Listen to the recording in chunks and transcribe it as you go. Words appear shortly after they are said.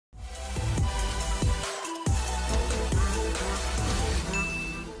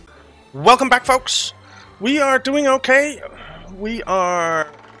Welcome back, folks. We are doing okay. We are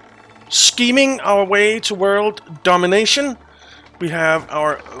scheming our way to world domination. We have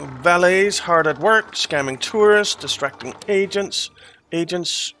our valets hard at work, scamming tourists, distracting agents.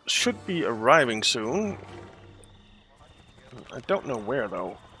 Agents should be arriving soon. I don't know where,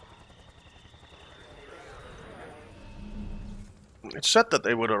 though. It said that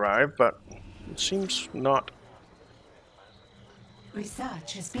they would arrive, but it seems not.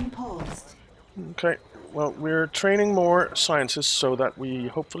 Research has been paused. Okay, well, we're training more scientists so that we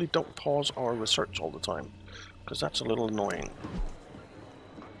hopefully don't pause our research all the time, because that's a little annoying.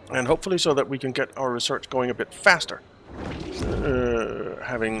 And hopefully so that we can get our research going a bit faster.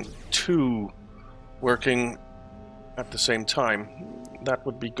 Having two working at the same time, that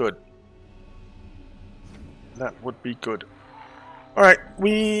would be good. That would be good. Alright,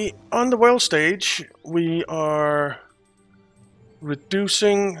 on the world stage, we are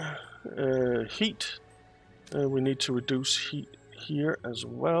reducing heat. We need to reduce heat here as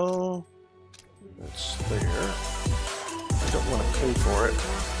well. That's there. I don't want to pay for it.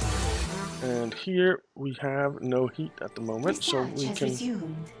 And here we have no heat at the moment, so we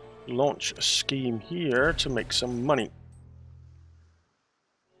can launch a scheme here to make some money.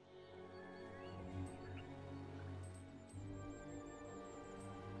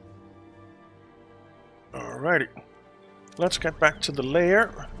 Alrighty. Let's get back to the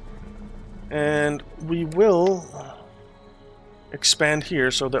lair, and we will expand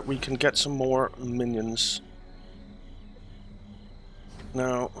here so that we can get some more minions.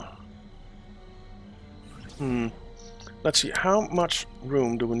 Now, let's see, how much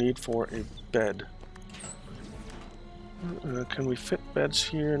room do we need for a bed? Can we fit beds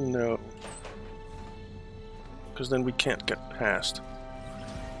here? No, because then we can't get past.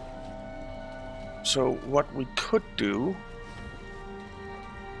 So what we could do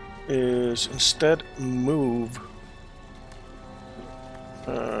is instead move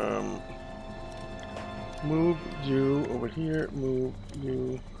you over here, move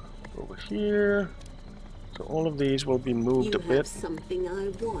you over here. So all of these will be moved a bit. You have something I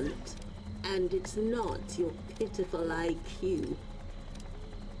want, and it's not your pitiful IQ.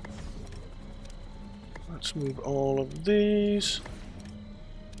 Let's move all of these.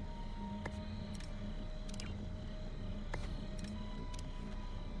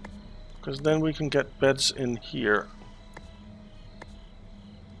 Because then we can get beds in here.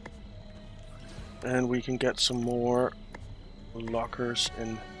 And we can get some more lockers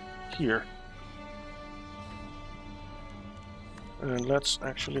in here. And let's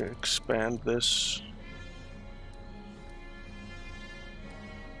actually expand this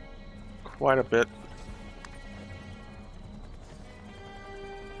quite a bit.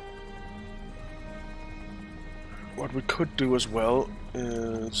 What we could do as well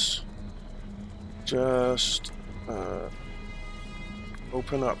is just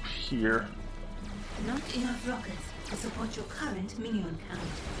open up here. Not enough rockets to support your current minion count.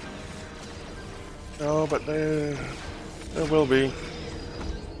 No, but there will be.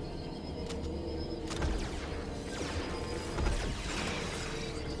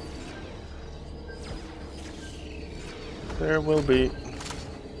 There will be.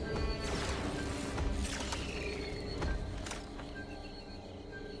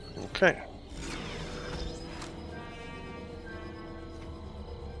 Okay.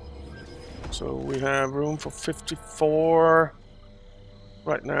 So we have room for 54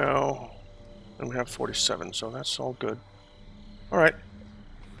 right now, and we have 47, so that's all good. Alright.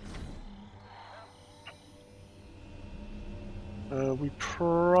 We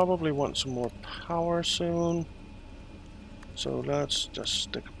probably want some more power soon. So let's just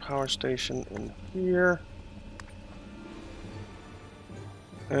stick a power station in here.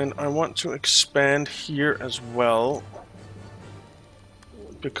 And I want to expand here as well,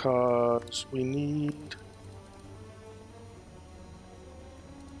 because we need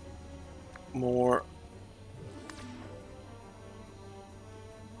more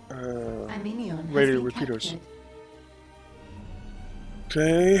radio repeaters.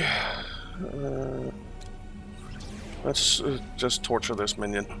 Okay, let's just torture this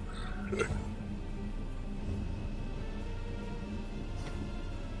minion.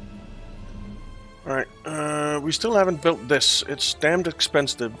 Alright, we still haven't built this. It's damned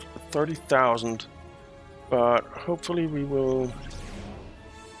expensive, 30,000, but hopefully we will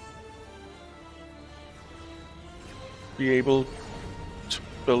be able to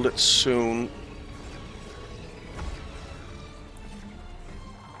build it soon.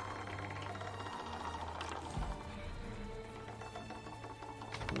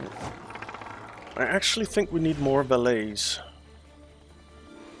 I actually think we need more valets.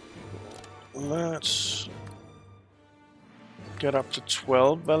 let's get up to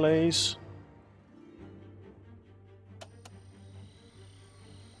 12 valets.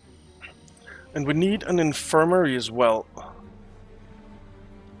 And we need an infirmary as well.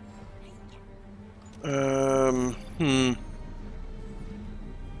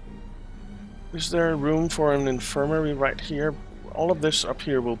 Is there room for an infirmary right here? All of this up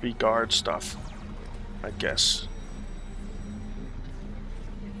here will be guard stuff, I guess.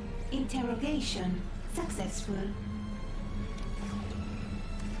 Interrogation successful.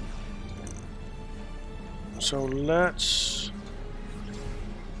 So let's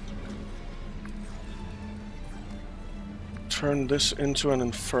turn this into an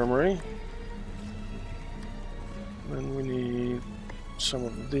infirmary. Then we need some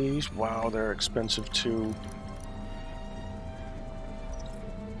of these. Wow, they're expensive too.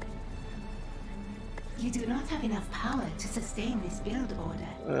 You do not have enough power to sustain this build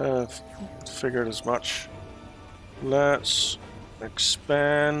order. Figured as much. Let's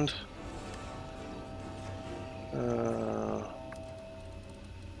expand.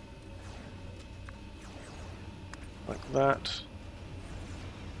 Like that.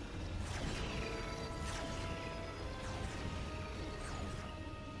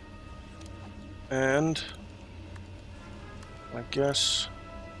 And I guess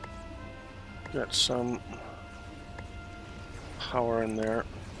get some power in there.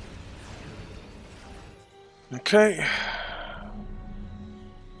 Okay.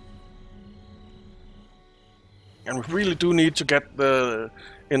 And we really do need to get the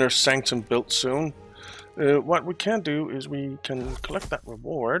inner sanctum built soon. What we can do is we can collect that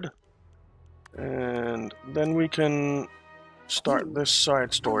reward, and then we can start this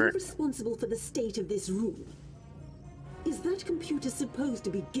side story. Are you responsible for the state of this room? Is that computer supposed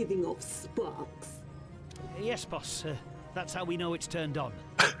to be giving off sparks? Yes, boss. That's how we know it's turned on.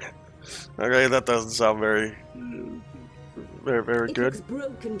 Okay, that doesn't sound very It good. looks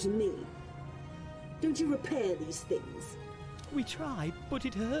broken to me. Don't you repair these things? We try, but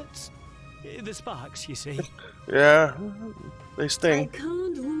it hurts. The sparks, you see. Yeah, they I sting.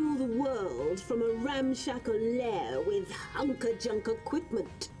 can't rule the world from a ramshackle lair with hunker-junk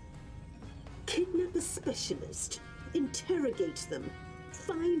equipment. Kidnap a specialist, interrogate them,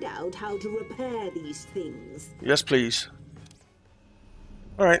 find out how to repair these things. Yes, please.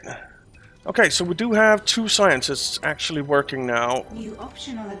 Alright. Okay, so we do have 2 scientists actually working now. New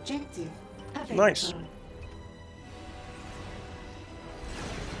optional objective available. Nice.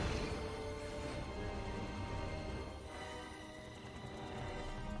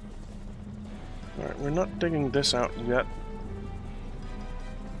 Alright, we're not digging this out yet.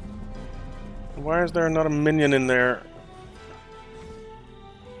 Why is there not a minion in there?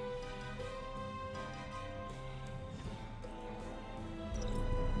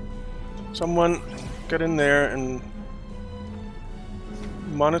 Someone get in there and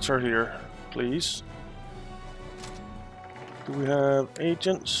monitor here, please. Do we have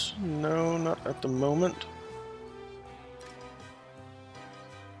agents? No, not at the moment.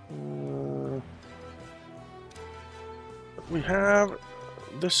 We have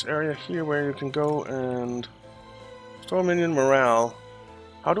this area here where you can go and restore minion morale.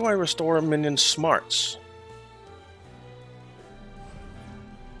 How do I restore a minion smarts?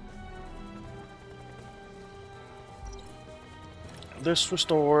 This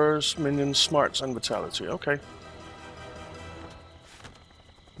restores minion smarts and vitality. Okay.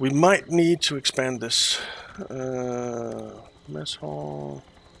 We might need to expand this. Mess hall.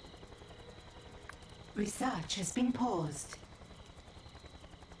 Research has been paused.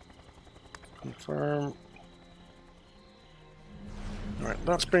 Confirm. Alright,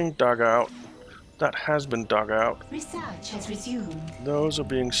 that's being dug out. That has been dug out. Research has resumed. Those are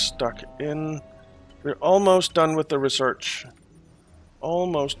being stuck in. We're almost done with the research.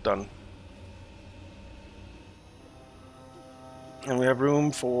 Almost done. And we have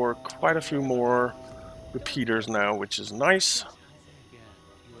room for quite a few more repeaters now, which is nice.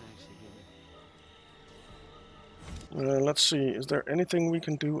 Let's see, is there anything we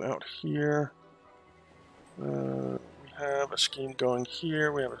can do out here? We have a scheme going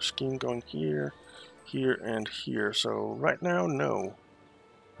here, we have a scheme going here, here, and here. So right now, no.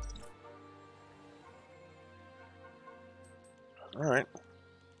 Alright.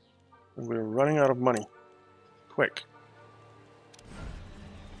 And we're running out of money. Quick.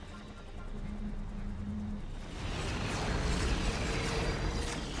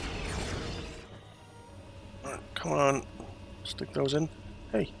 Come on, stick those in.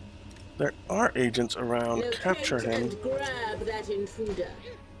 Hey, there are agents around. Locate Capture him. and grab that intruder.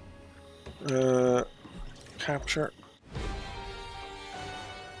 Capture.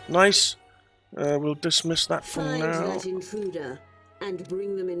 Nice. We'll dismiss that for Find now. that intruder and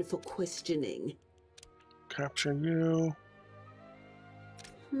bring them in for questioning. Capture you.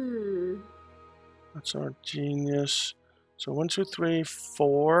 That's our genius. So 1, 2, 3,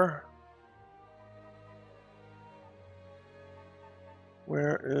 4.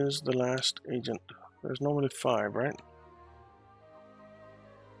 Where is the last agent? There's normally 5, right?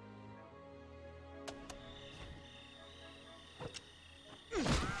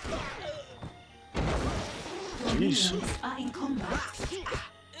 Jeez. Are in combat.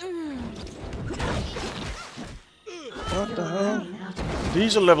 What the hell?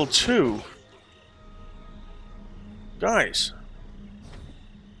 These are level 2. Guys.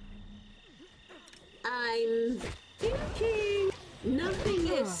 I'm thinking nothing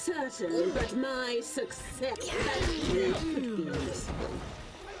is certain, but my success could be useful.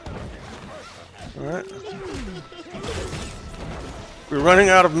 Alright. We're running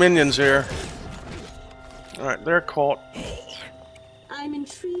out of minions here. Alright, they're caught. I'm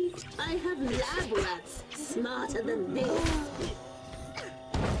intrigued. I have lab rats smarter than this.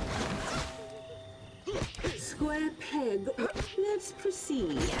 Square peg. Let's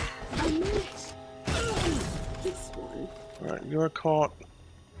proceed. I might this one. Alright, you're caught.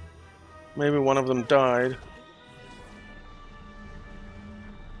 Maybe one of them died.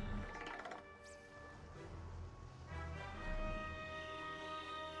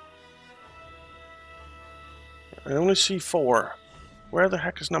 I only see 4. Where the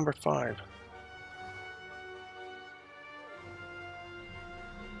heck is number 5?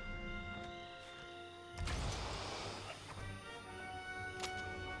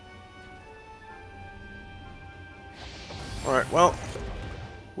 Alright, well,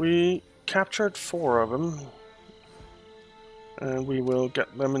 we captured 4 of them, and we will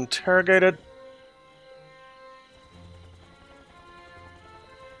get them interrogated.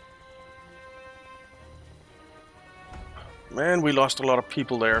 Man, we lost a lot of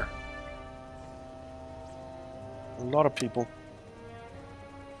people there. A lot of people.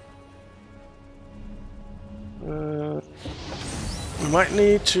 We might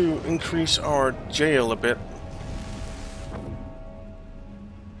need to increase our jail a bit.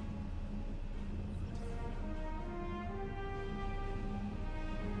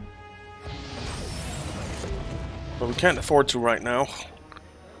 But we can't afford to right now.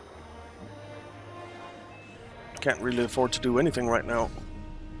 Can't really afford to do anything right now.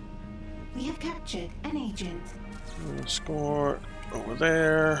 We have captured an agent. Escort over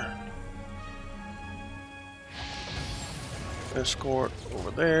there. Escort over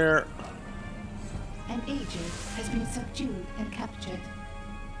there. An agent has been subdued and captured.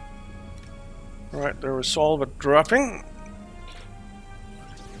 Alright, there was Solva dropping.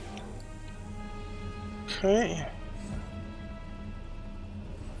 Okay.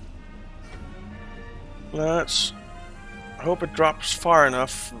 Let's hope it drops far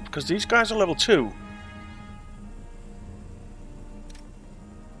enough, because these guys are level 2.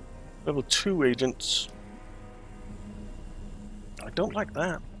 Level 2 agents. I don't like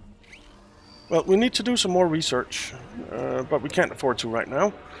that. Well, we need to do some more research, but we can't afford to right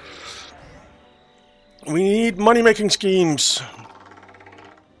now. We need money-making schemes.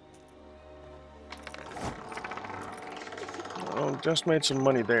 Oh, just made some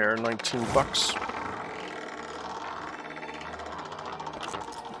money there, 19 bucks.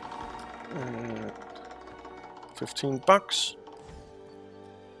 15 bucks.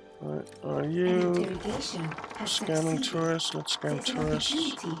 Right, are you scamming tourists? Let's scam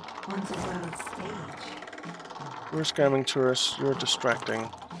tourists. We're scamming tourists. You're distracting.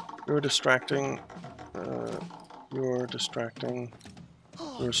 You're distracting. You're distracting.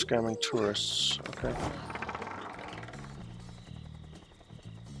 We're scamming tourists. Okay.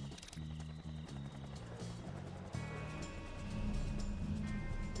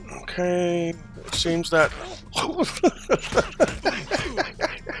 Okay. It seems that.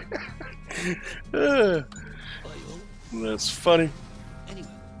 That's funny.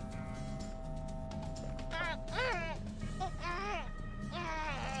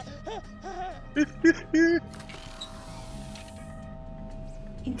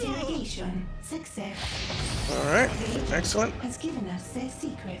 Interrogation success. All right. Excellent. Has given us their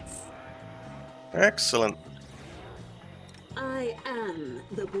secrets. Excellent. I am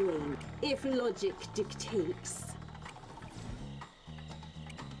the brain, if logic dictates.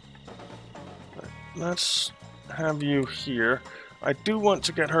 Let's have you here. I do want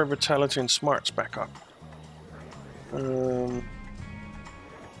to get her vitality and smarts back up. And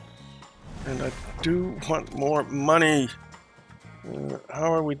I do want more money.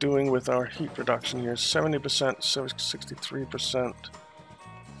 How are we doing with our heat reduction here? 70%, 63%.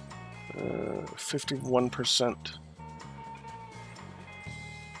 51%.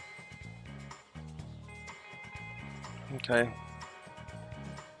 Okay.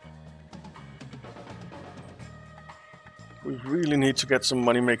 We really need to get some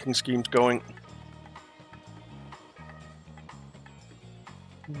money-making schemes going.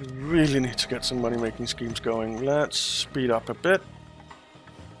 We really need to get some money-making schemes going. Let's speed up a bit.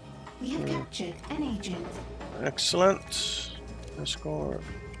 We have captured an agent. Excellent. Escort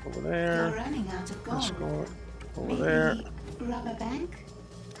over You're there. running out of gold. Escort over Maybe there. rob a bank?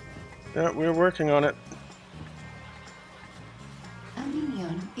 Yeah, we're working on it. A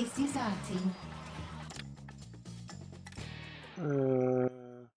minion is deserting.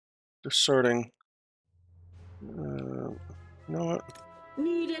 Deserting. You know what?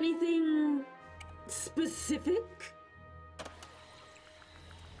 Need anything specific?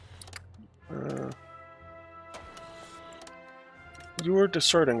 You were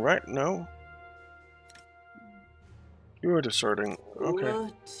deserting, right? No? You were deserting. Okay.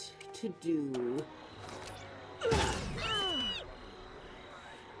 What to do?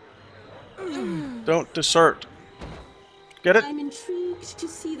 Don't desert. Get it? I'm intrigued to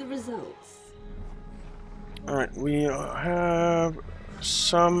see the results. Alright, we have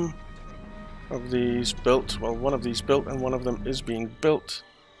some of these built. Well, one of these built and one of them is being built.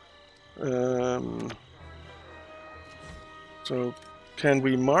 So, can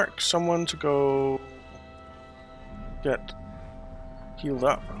we mark someone to go get healed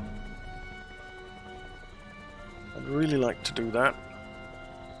up? I'd really like to do that.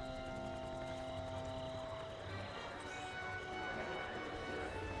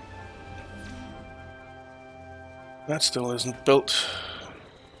 That still isn't built.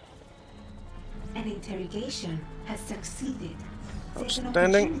 An interrogation has succeeded. Take an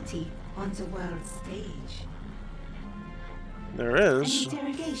Outstanding. opportunity on the world stage. There An is.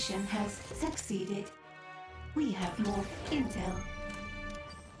 interrogation has succeeded. We have more intel.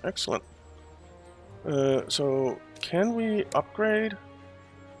 Excellent. So, can we upgrade?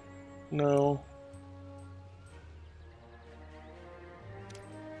 No.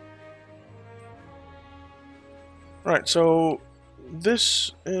 Right, so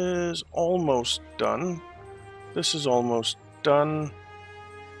this is almost done. This is almost done.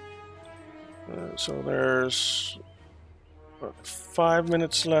 So there's 5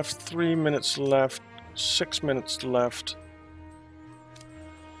 minutes left, 3 minutes left, 6 minutes left,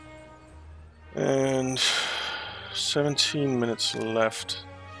 and 17 minutes left.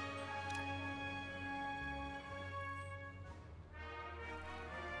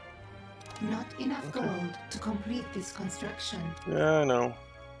 Not enough gold to complete this construction. Yeah, I know.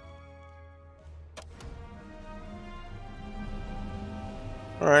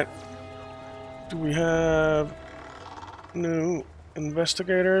 Alright. Do we have new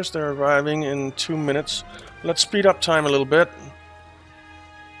investigators? They're arriving in 2 minutes. Let's speed up time a little bit.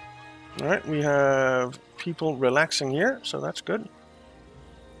 Alright, we have people relaxing here, so that's good.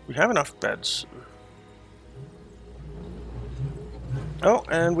 We have enough beds. Oh,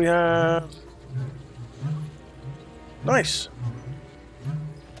 and we have... Nice!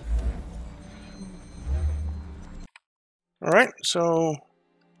 Alright, so...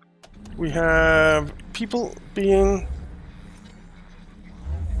 we have people being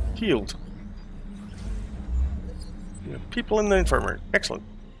healed. We have people in the infirmary. Excellent.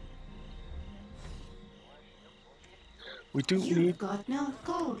 We do You've got no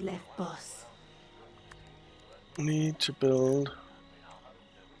gold left, boss. need to build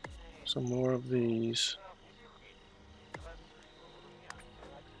some more of these.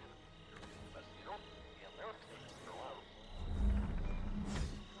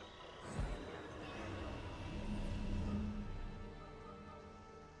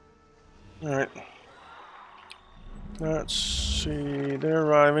 Alright. Let's see. They're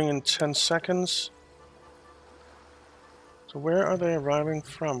arriving in 10 seconds. So where are they arriving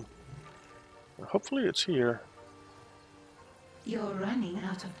from? Hopefully it's here. You're running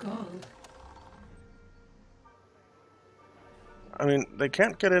out of gold. I mean, they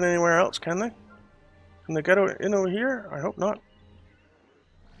can't get it anywhere else, can they? Can they get in over here? I hope not.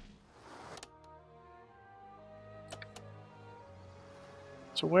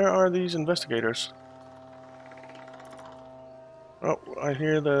 So where are these investigators? Oh, I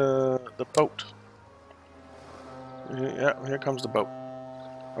hear the boat. Yeah, here comes the boat.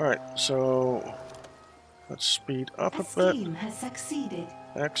 Alright, so let's speed up a A bit. scheme has succeeded.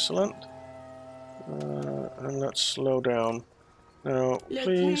 Excellent. And let's slow down. Now,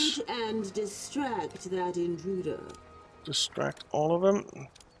 please Locate and distract that intruder. distract all of them.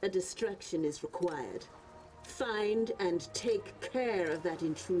 A distraction is required. Find and take care of that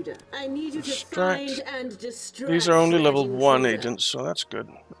intruder. I need you Distract. to find and distract. These are only that level 1 intruder. agents, so that's good.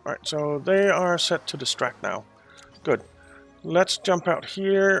 Alright, so they are set to distract now. Good. Let's jump out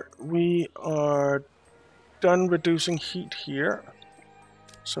here. We are done reducing heat here.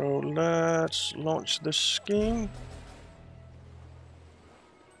 So let's launch this scheme.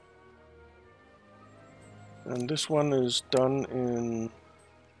 And this one is done in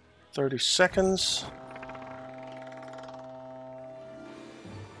 30 seconds.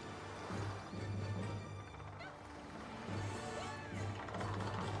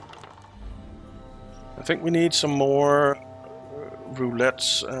 I think we need some more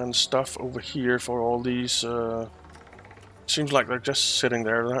roulettes and stuff over here for all these. Seems like they're just sitting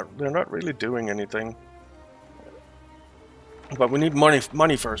there. They're not really doing anything. But we need money.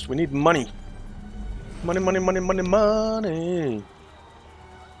 Money first. We need money. Money, money, money, money, money.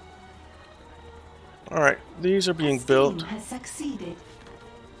 All right, these are being built. Has succeeded.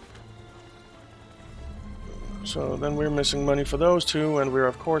 So then we're missing money for those two, and we're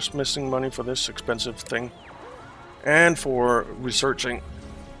of course missing money for this expensive thing. And for researching.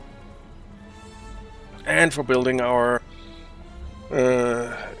 And for building our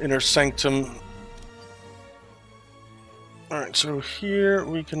inner sanctum. Alright, so here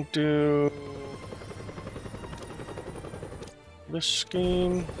we can do this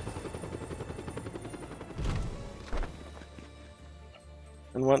scheme.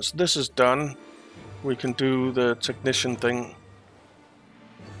 And once this is done, we can do the technician thing.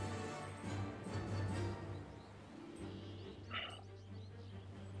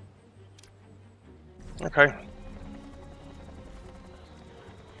 Okay.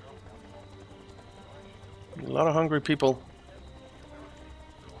 A lot of hungry people.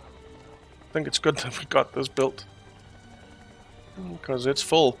 I think it's good that we got this built. Because it's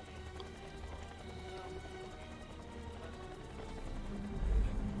full.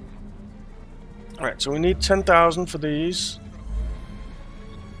 Alright, so we need 10,000 for these.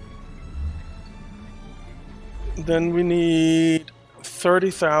 Then we need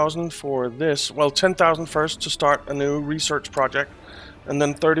 30,000 for this. Well, 10,000 first to start a new research project. And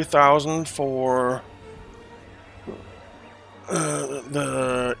then 30,000 for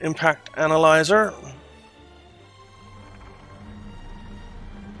the impact analyzer.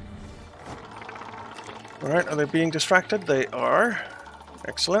 Alright, are they being distracted? They are.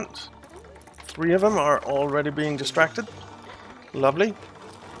 Excellent. 3 of them are already being distracted. Lovely.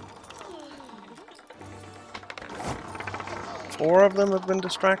 4 of them have been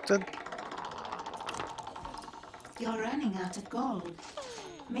distracted. You're running out of gold.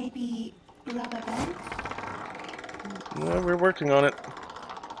 Maybe rubber band? No, we're working on it.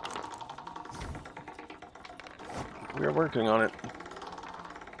 We're working on it.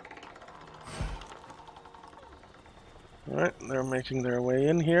 Alright, they're making their way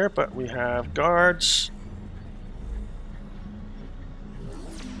in here, but we have guards.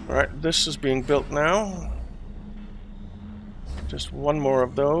 Alright, this is being built now. Just one more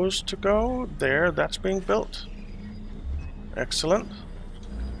of those to go. There, that's being built. Excellent.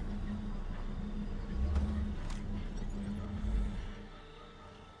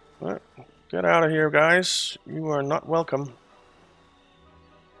 Alright, get out of here, guys. You are not welcome.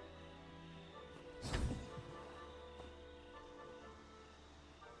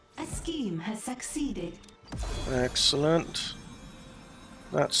 A scheme has succeeded. Excellent.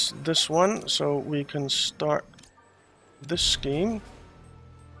 That's this one, so we can start this scheme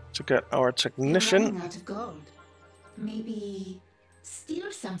to get our You're technician. running out of gold. Maybe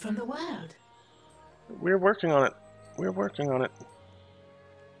steal some from the world. We're working on it. We're working on it.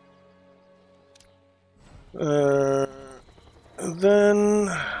 Then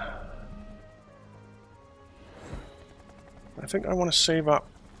I think I want to save up.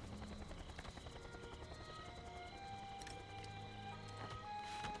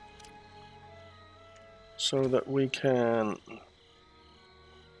 So that we can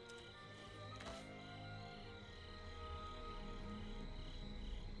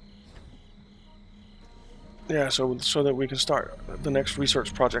so that we can start the next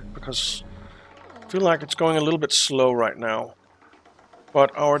research project, because I feel like it's going a little bit slow right now.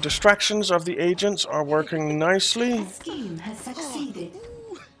 But our distractions of the agents are working nicely. A scheme has succeeded.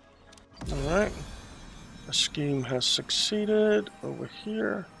 Alright. A scheme has succeeded over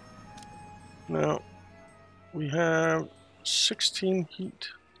here. Now we have 16 heat.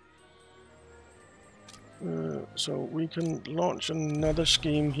 So we can launch another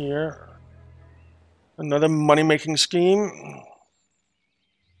scheme here. Another money-making scheme.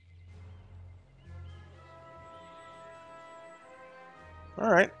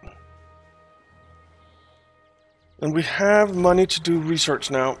 Alright. And we have money to do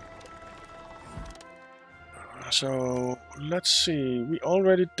research now. So, let's see. We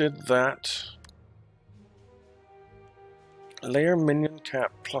already did that. Lair minion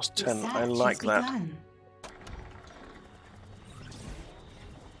cap plus 10. I like that. Begun.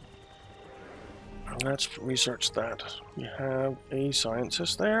 Let's research that. We have a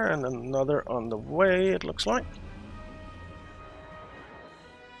scientist there and another on the way, it looks like.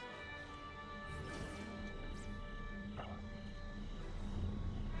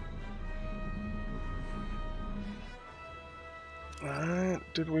 Alright,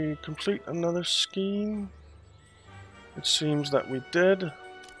 did we complete another scheme? It seems that we did.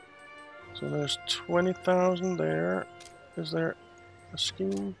 So there's 20,000 there. Is there a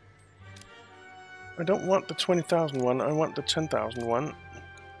scheme? I don't want the 20,000 one, I want the 10,000 one.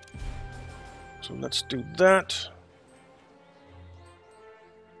 So let's do that.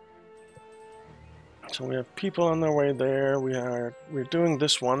 So we have people on their way there. We're doing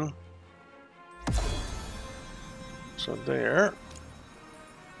this one. So there.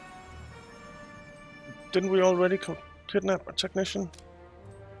 Didn't we already kidnap a technician?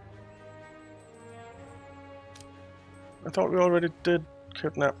 I thought we already did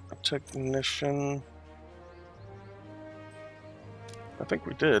kidnap a technician. I think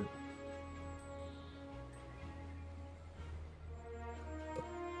we did.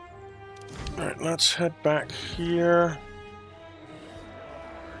 Alright, let's head back here.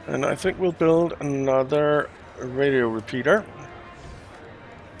 And I think we'll build another radio repeater.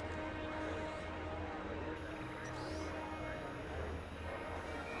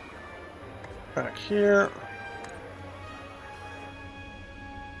 Back here.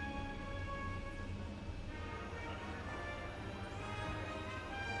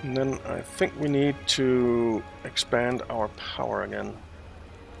 And then I think we need to expand our power again.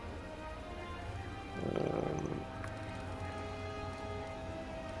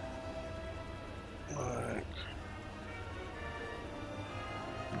 Like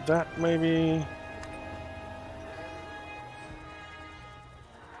that maybe.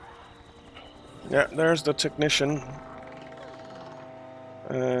 Yeah, there's the technician.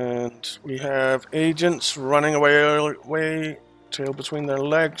 And we have agents running away, tail between their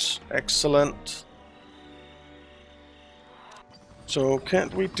legs. Excellent. So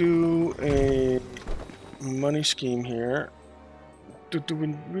can't we do a money scheme here? Do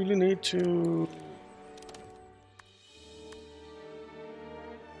we really need to?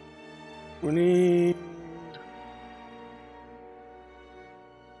 We need.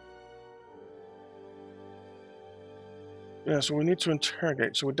 Yeah, so we need to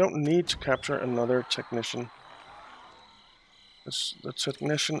interrogate. So we don't need to capture another technician. The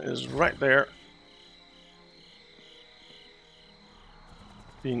technician is right there,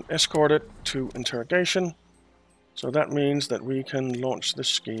 being escorted to interrogation. So that means that we can launch this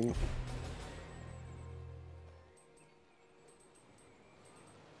scheme.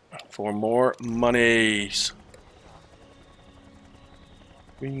 For more monies.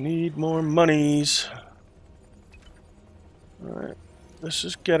 We need more monies. Alright, this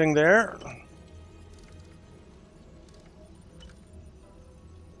is getting there.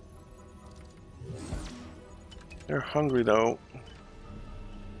 They're hungry though.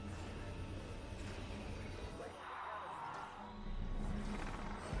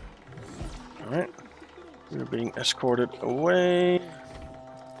 Alright, we're being escorted away.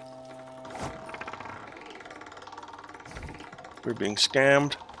 We're being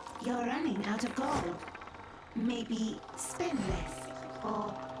scammed. You're running out of gold. Maybe spend less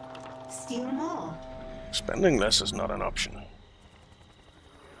or steal more. Spending less is not an option.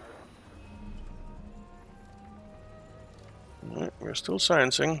 Alright, we're still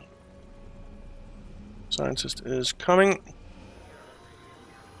sciencing. Scientist is coming.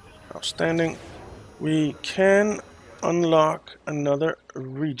 Outstanding. We can unlock another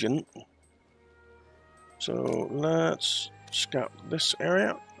region. So let's scout this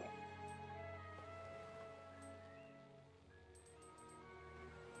area.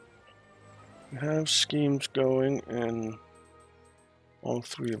 We have schemes going in all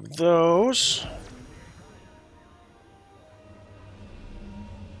three of those.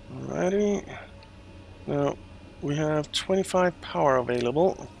 Alrighty. Now we have 25 power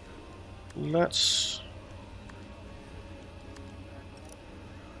available. Let's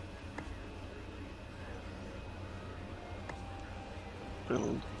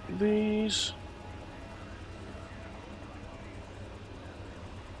build these.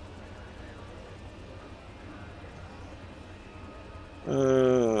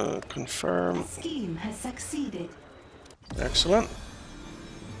 Confirm. The scheme has succeeded. Excellent.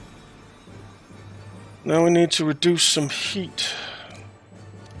 Now we need to reduce some heat.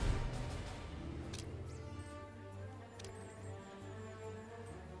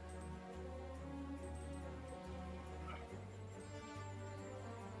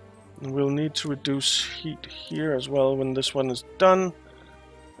 And we'll need to reduce heat here as well when this one is done.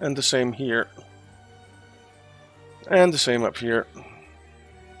 And the same here. And the same up here.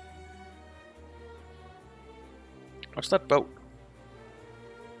 What's that boat?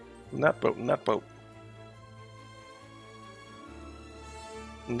 And that boat, and that boat.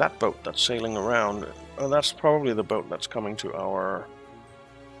 And that boat that's sailing around. Oh, that's probably the boat that's coming to our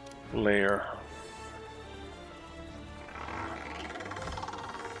lair.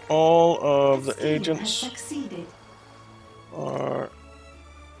 All of the agents are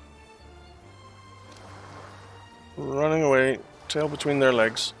running away, tail between their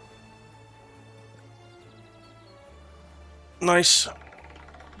legs. Nice.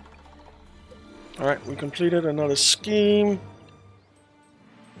 Alright, we completed another scheme.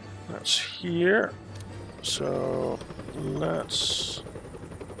 That's here. So let's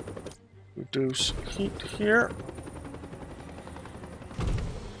reduce heat here.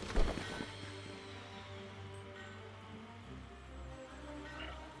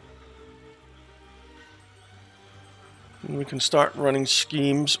 And we can start running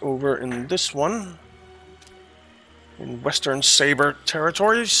schemes over in this one. In Western Saber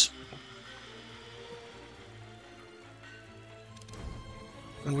territories.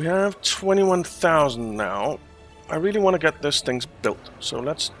 And we have 21,000 now. I really want to get this thing built, so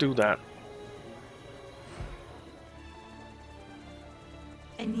let's do that.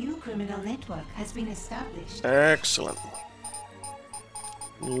 A new criminal network has been established. Excellent.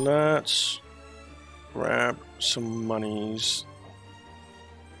 Let's grab some monies.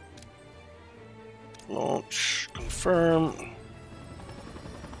 Launch, confirm.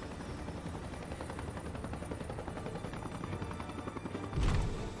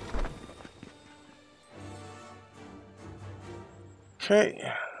 Okay,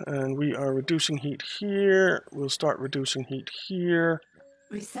 and we are reducing heat here. We'll start reducing heat here.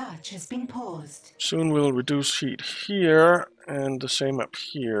 Research has been paused. Soon we'll reduce heat here, and the same up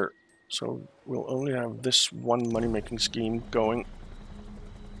here. So we'll only have this one money-making scheme going.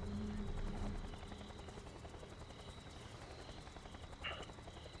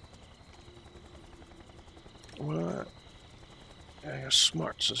 What? Yeah, your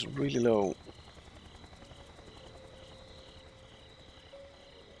smarts is really low.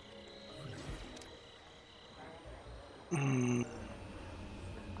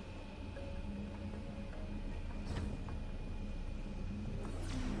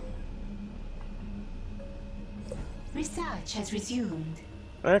 Research has resumed.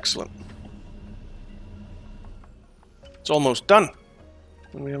 Excellent. It's almost done.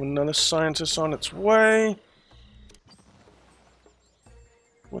 And we have another scientist on its way.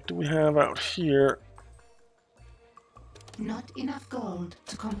 What do we have out here? Not enough gold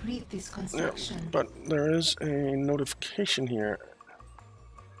to complete this construction. Yeah, but there is a notification here.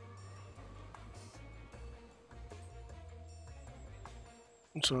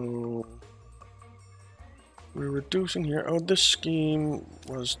 So we're reducing here. Oh, this scheme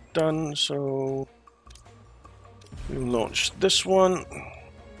was done, so we'll launch this one.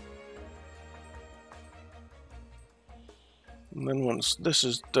 And then once this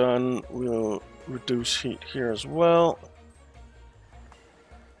is done, we'll reduce heat here as well.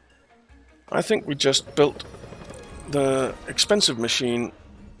 I think we just built the expensive machine.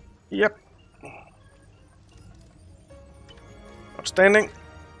 Yep. Outstanding.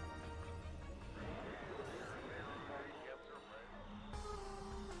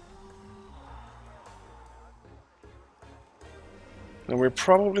 And we're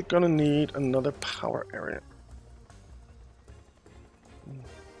probably gonna need another power area.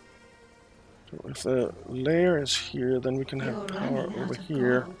 So if the layer is here, then we can have power over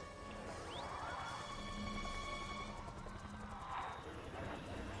here.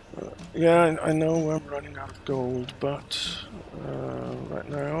 Yeah, I know I'm running out of gold, but right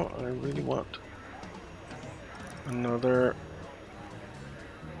now I really want another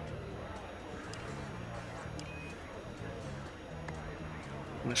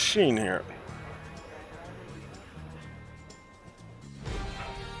machine here.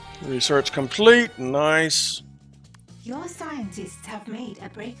 Research complete, nice. Your scientists have made a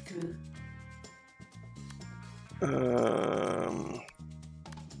breakthrough.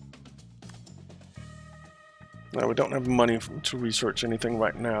 No, we don't have money to research anything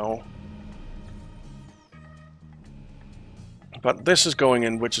right now. But this is going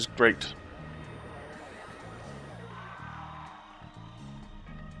in, which is great.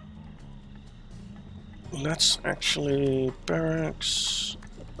 let's actually barracks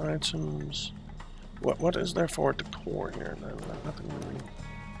items. What is there for decor here? No, nothing really.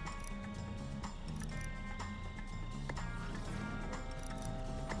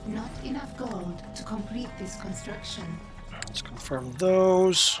 Not enough gold to complete this construction. Let's confirm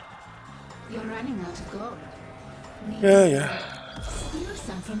those. You're running out of gold. Maybe Yeah. steal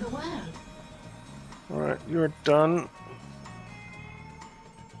some from the world. Alright, you're done.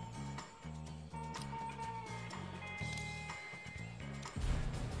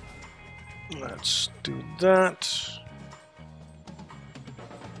 Let's do that.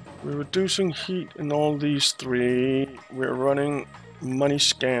 We're reducing heat in all these three. We're running money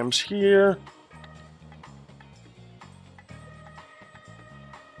scams here.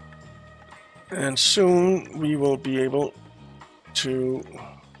 And soon we will be able to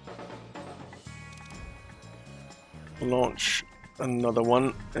launch another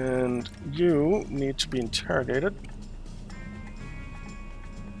one. And you need to be interrogated.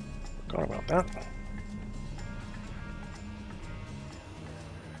 Forgot about that.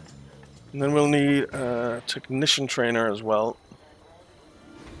 And then we'll need a technician trainer as well.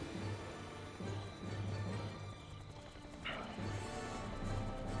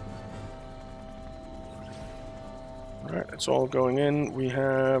 Alright, it's all going in. We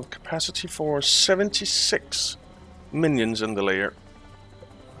have capacity for 76 minions in the layer.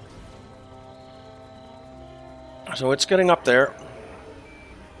 So it's getting up there.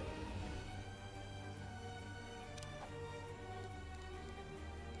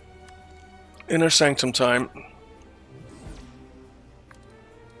 Inner Sanctum time.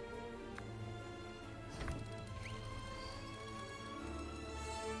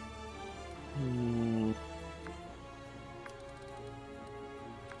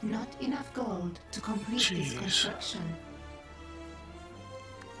 Not enough gold to complete this construction.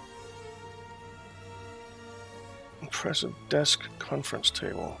 Impressive desk conference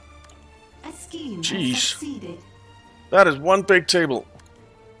table. A scheme Jeez. has succeeded. That is one big table.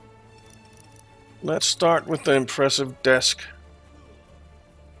 Let's start with the impressive desk.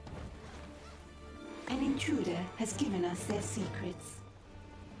 An intruder has given us their secrets.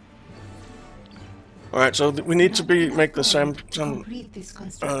 Alright, so we need to make the complete this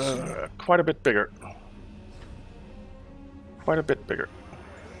construction. quite a bit bigger. Quite a bit bigger.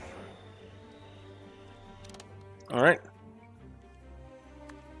 Alright.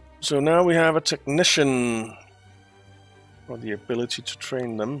 So now we have a technician. Or the ability to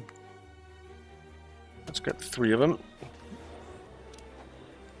train them. Let's get 3 of them.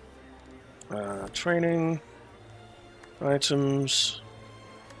 Training. Items.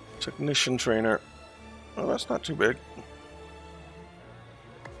 Technician trainer. Oh, that's not too big.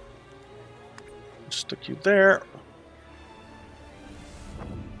 Stick you there.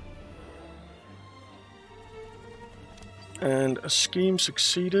 And a scheme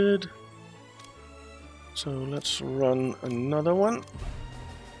succeeded. So let's run another one.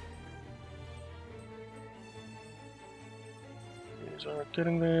 These are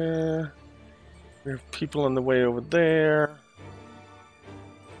getting there. We have people on the way over there.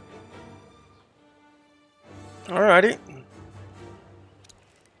 Alrighty.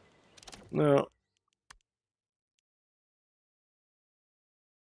 Now,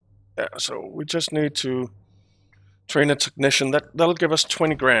 yeah, so we just need to train a technician. That'll give us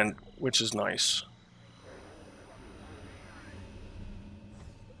 20 grand, which is nice.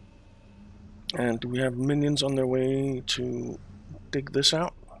 And do we have minions on their way to dig this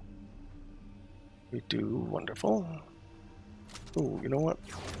out? We do. Wonderful. Oh, you know what?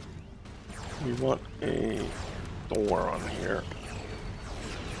 We want a door on here.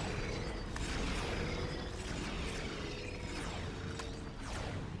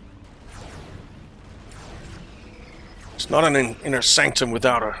 It's not an inner sanctum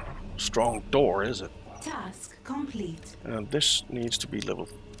without a strong door, is it? Task complete. And this needs to be level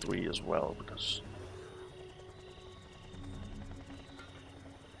 3 as well, because...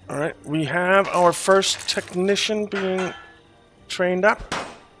 Alright, we have our first technician being trained up.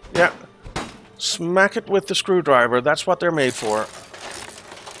 Yeah. Smack it with the screwdriver. That's what they're made for.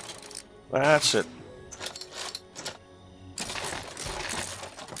 That's it.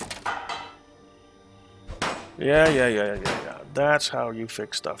 Yeah. That's how you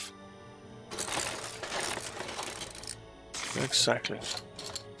fix stuff. Exactly.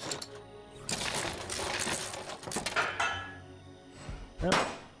 Yeah.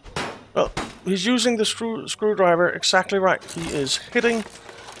 Well, he's using the screwdriver exactly right. He is hitting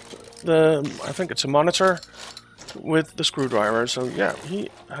I think it's a monitor with the screwdriver. So yeah,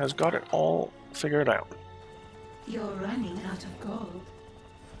 he has got it all figured out. You're running out of gold.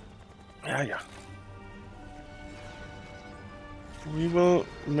 Yeah. We will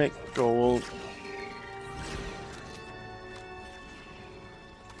make gold.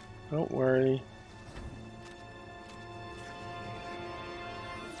 Don't worry.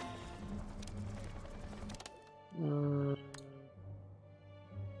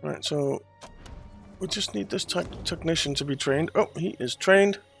 Right, so we just need this technician to be trained. Oh, he is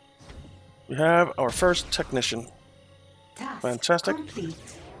trained. We have our first technician. Task Fantastic. complete.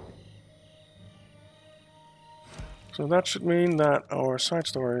 So that should mean that our side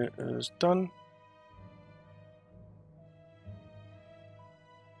story is done.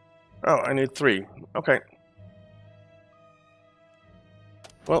 Oh, I need 3. Okay.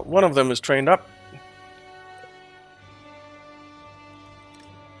 Well, one of them is trained up.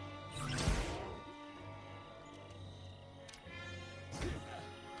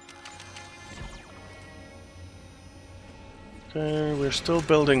 Okay, we're still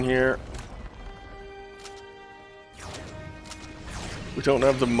building here. We don't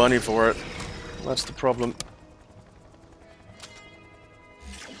have the money for it. That's the problem.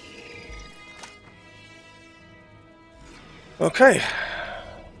 Okay.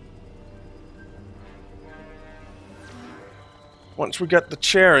 Once we get the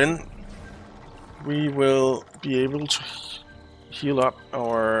chair in, we will be able to heal up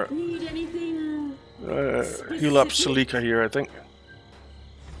our Need anything? heal up Zalika here, I think.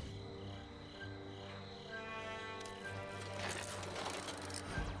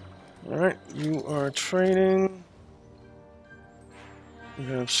 Alright, you are training. We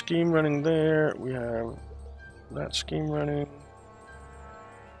have scheme running there. We have that scheme running.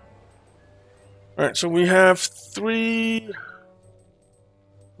 Alright, so we have 3.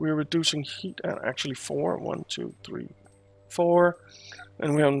 We're reducing heat at actually 4. 1, 2, 3, 4.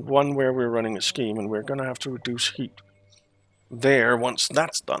 And we have 1 where we're running a scheme, and we're going to have to reduce heat there once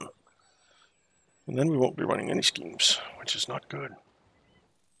that's done. And then we won't be running any schemes, which is not good.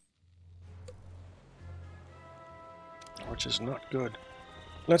 Which is not good.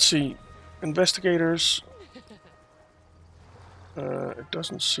 Let's see. Investigators. It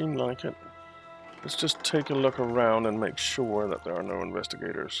doesn't seem like it. Let's just take a look around and make sure that there are no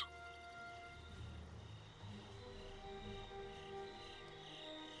investigators.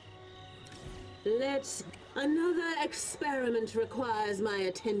 Another experiment requires my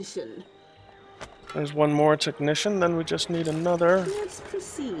attention. There's 1 more technician, then we just need another. Let's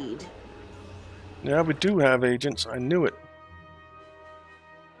proceed. Yeah, we do have agents. I knew it.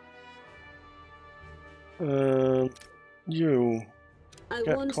 You. I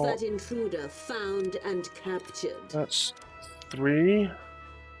Get want caught. that intruder found and captured. That's 3.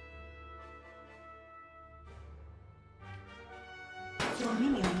 Your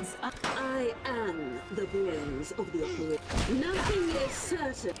minions are... I am the brains of the operation. Nothing is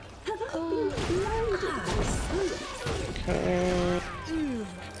certain. Have I been blinded by science? Okay.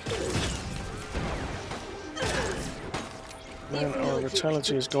 Man, our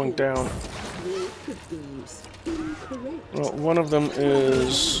vitality is going down. Well, one of them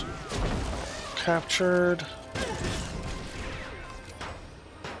is captured.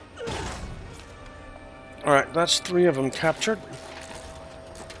 Alright, that's 3 of them captured.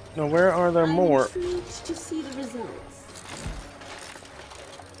 Now, where are there more? I'm intrigued to see the results.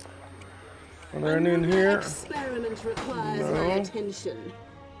 Are there any in here? Experiment requires my No. attention.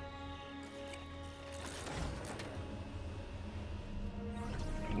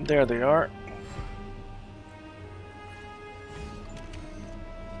 There they are.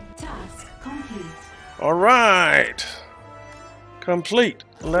 Task complete. Alright! Complete.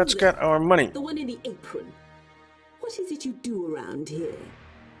 Let's get our money. The one in the apron. What is it you do around here?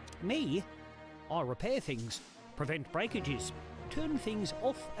 Me? I repair things, prevent breakages, turn things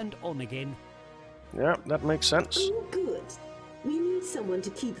off and on again. Yeah, that makes sense. Oh, good. We need someone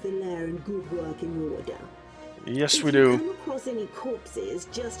to keep the lair in good working order. Yes, we If you do. come across any corpses,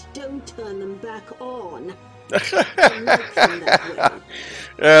 just don't turn them back on.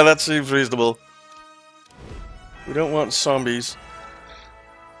 Yeah, that seems reasonable. We don't want zombies.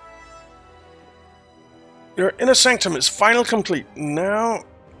 Your inner sanctum is final complete. Now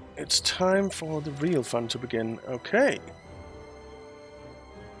it's time for the real fun to begin. Okay.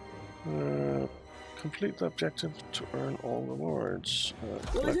 Complete the objective to earn all rewards. What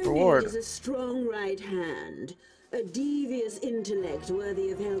Collect I reward. need is a strong right hand, a devious intellect worthy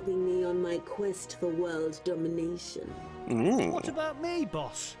of helping me on my quest for world domination. What about me,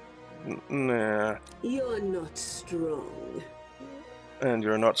 boss? Nah. You're not strong. And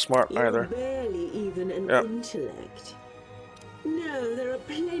you're not smart You're either. barely even an Yep. intellect. No, there are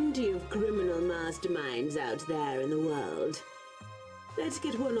plenty of criminal masterminds out there in the world. Let's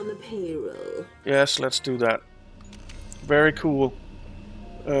get one on the payroll. Yes, let's do that. Very cool.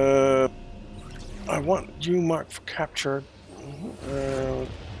 I want you marked for capture.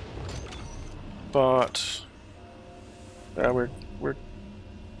 But yeah, we're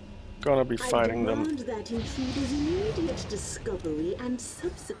gonna be fighting them. I demand that intruder's immediate discovery and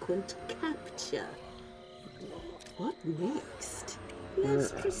subsequent capture. What next?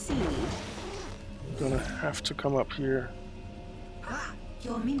 Let's proceed. Gonna have to come up here.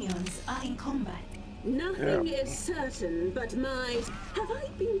 Your minions are in combat. Nothing is certain but my... Have I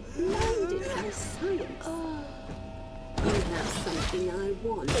been blinded by science? You have something I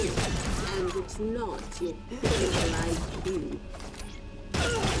want, and it's not your people like you.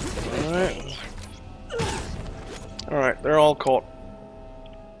 Alright, they're all caught.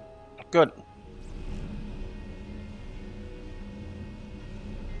 Good.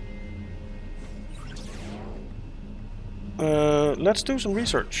 Let's do some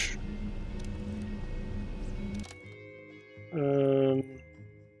research. I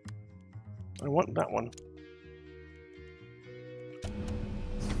want that one.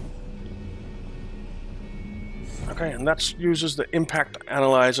 Okay, and that uses the impact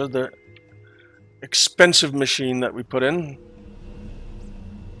analyzer, the expensive machine that we put in.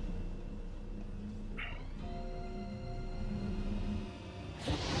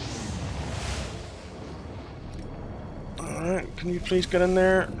 Alright, can you please get in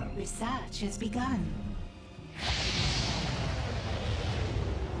there? Research has begun.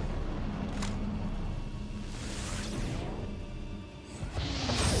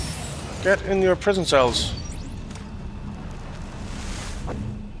 Get in your prison cells.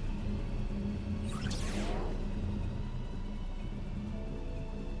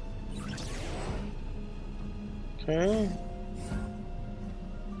 Okay.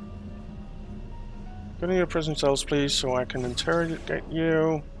 Get in your prison cells, please, so I can interrogate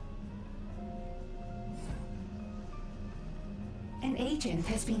you. An agent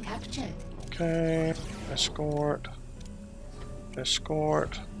has been captured. Okay. Escort.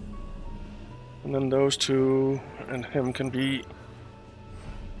 Escort. And then those two and him can be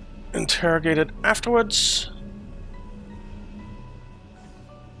interrogated afterwards.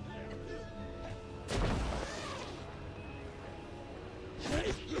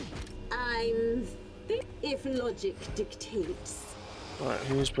 If logic dictates. Alright,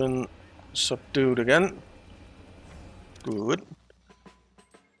 he's been subdued again. Good.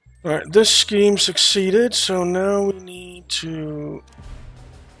 Alright, this scheme succeeded, so now we need to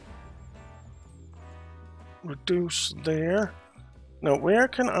reduce there. Now, where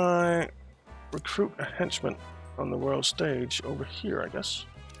can I recruit a henchman on the world stage? Over here, I guess.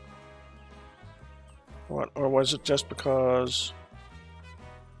 What? Or was it just because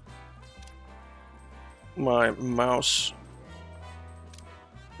my mouse?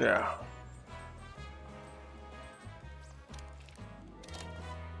 Yeah.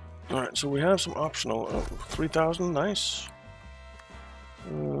 Alright, so we have some optional. 3,000, nice.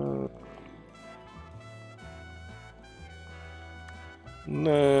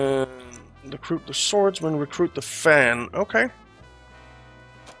 Recruit the swordsman, recruit the fan. Okay.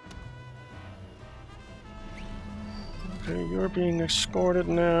 Okay, you're being escorted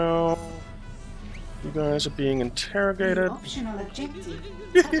now. You guys are being interrogated. The optional objective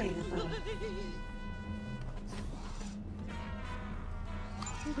available.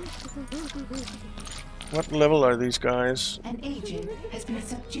 What level are these guys? An agent has been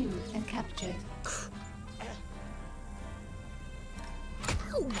subdued and captured.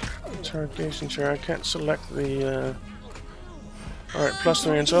 Interrogation chair. I can't select the. Alright,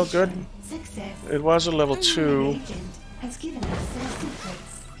 +3 intel. Good. Success. It was a level 2. Agent has given us their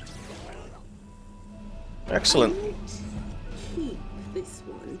secrets. Excellent. Keep this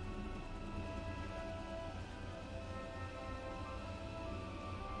one.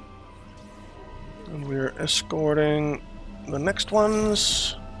 And we're escorting the next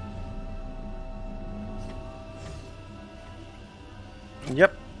ones.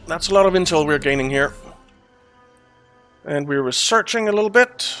 Yep, that's a lot of intel we're gaining here. And we're researching a little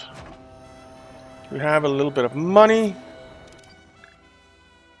bit. We have a little bit of money.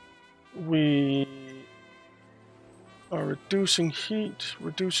 We are reducing heat,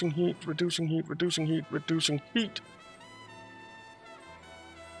 reducing heat, reducing heat, reducing heat, reducing heat.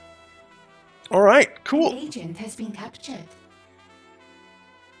 Alright, cool. An agent has been captured.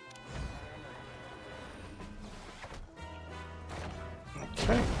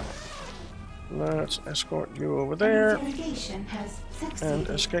 Okay. Let's escort you over there. Interrogation has And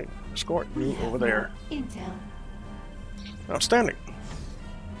succeeded. escort We you have over there. Intel. Outstanding.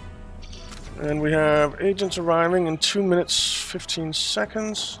 And we have agents arriving in 2 minutes 15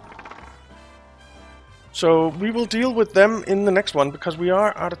 seconds. So we will deal with them in the next one because we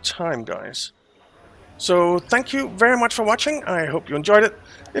are out of time, guys. So thank you very much for watching. I hope you enjoyed it.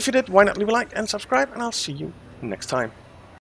 If you did, why not leave a like and subscribe, and I'll see you next time.